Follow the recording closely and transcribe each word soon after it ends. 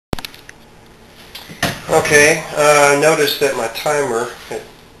Okay, I noticed that my timer had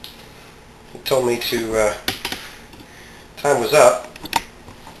told me to time was up,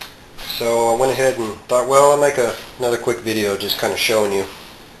 so I went ahead and thought, well, I'll make another quick video just kind of showing you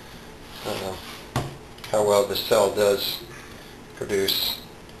how well this cell does produce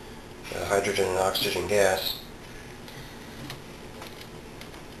hydrogen and oxygen gas.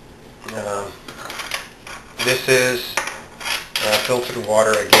 This is filtered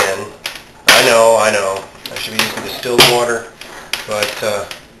water again. I know, I should be using distilled water, but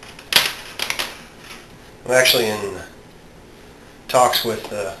I'm actually in talks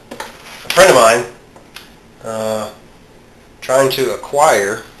with a friend of mine trying to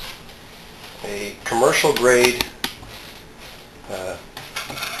acquire a commercial grade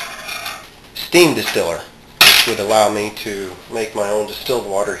steam distiller, which would allow me to make my own distilled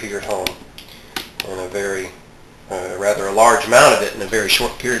water here at home in a very rather a large amount of it in a very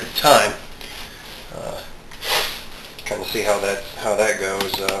short period of time. Kind of see how that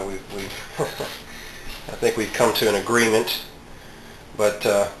goes. I think we've come to an agreement, but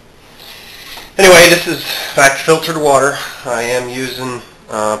anyway, this is back to filtered water. I am using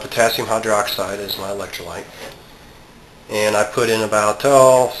potassium hydroxide as my electrolyte, and I put in about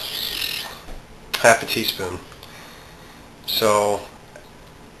half a teaspoon. So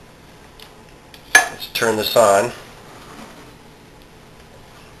let's turn this on.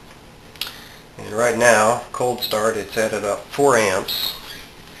 And right now, cold start, it's at about 4 amps.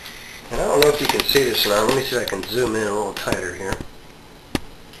 And I don't know if you can see this or not. Let me see if I can zoom in a little tighter here.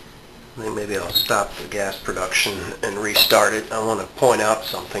 I think maybe I'll stop the gas production and restart it. I want to point out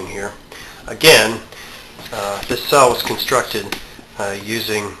something here. Again, this cell was constructed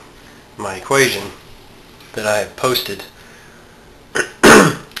using my equation that I have posted.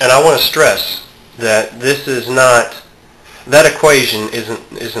 And I want to stress that this is not, that equation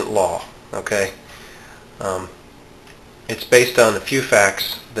isn't law. Okay, it's based on a few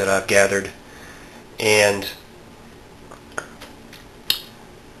facts that I've gathered, and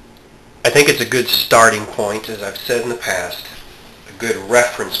I think it's a good starting point, as I've said in the past, a good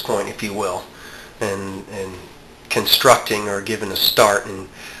reference point, if you will, and constructing or giving a start, and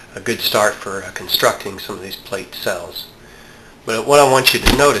a good start for constructing some of these plate cells. But what I want you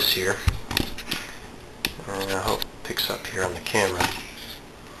to notice here, and I hope it picks up here on the camera,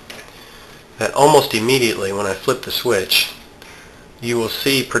 that almost immediately when I flip the switch, you will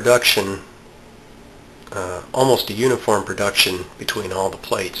see production, almost a uniform production between all the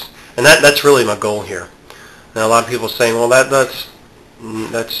plates, and that's really my goal here. Now, a lot of people are saying, well, that's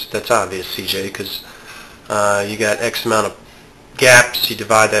obvious, CJ, because you got X amount of gaps, you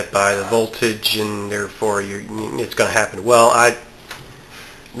divide that by the voltage, and therefore it's going to happen. Well,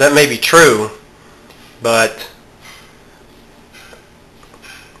 that may be true, but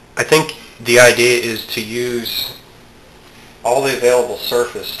I think the idea is to use all the available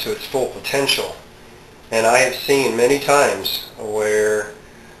surface to its full potential. And I have seen many times where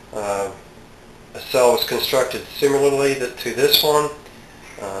a cell was constructed similarly to this one.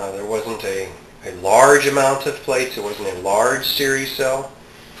 There wasn't a large amount of plates. It wasn't a large series cell,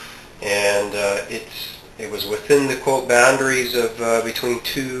 and it was within the quote boundaries of between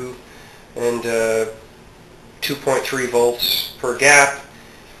 2 and 2.3 volts per gap.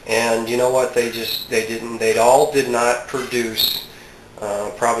 And you know what? They all did not produce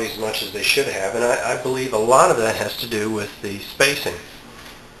probably as much as they should have, and I believe a lot of that has to do with the spacing.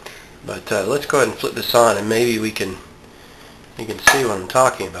 But let's go ahead and flip this on, and maybe you can see what I'm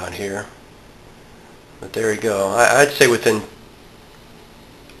talking about here. But there you go. I'd say within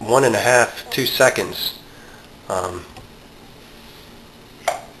 1.5 to 2 seconds,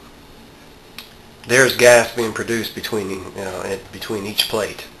 there's gas being produced between each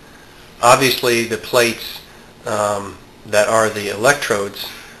plate. Obviously, the plates that are the electrodes,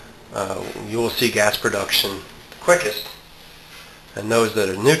 you will see gas production quickest, and those that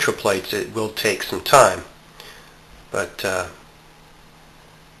are neutral plates, it will take some time. But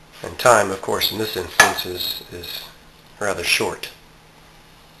and time, of course, in this instance is rather short,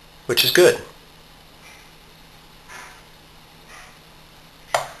 which is good.